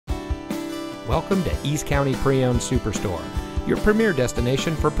Welcome to East County Pre-Owned Superstore, your premier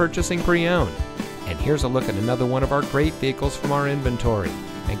destination for purchasing pre-owned. And here's a look at another one of our great vehicles from our inventory,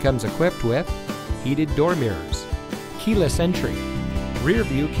 and comes equipped with heated door mirrors, keyless entry, rear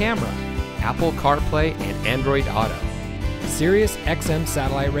view camera, Apple CarPlay and Android Auto, Sirius XM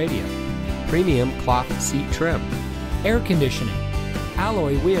satellite radio, premium cloth seat trim, air conditioning,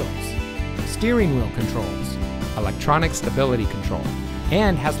 alloy wheels, steering wheel controls, electronic stability control,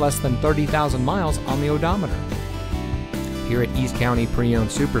 and has less than 30,000 miles on the odometer. Here at East County Pre-Owned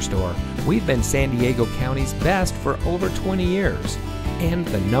Superstore, we've been San Diego County's best for over 20 years and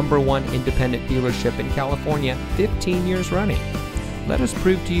the #1 independent dealership in California 15 years running. Let us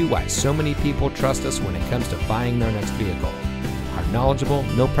prove to you why so many people trust us when it comes to buying their next vehicle. Our knowledgeable,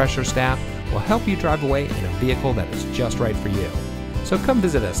 no-pressure staff will help you drive away in a vehicle that is just right for you. So come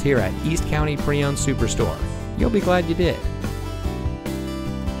visit us here at East County Pre-Owned Superstore. You'll be glad you did.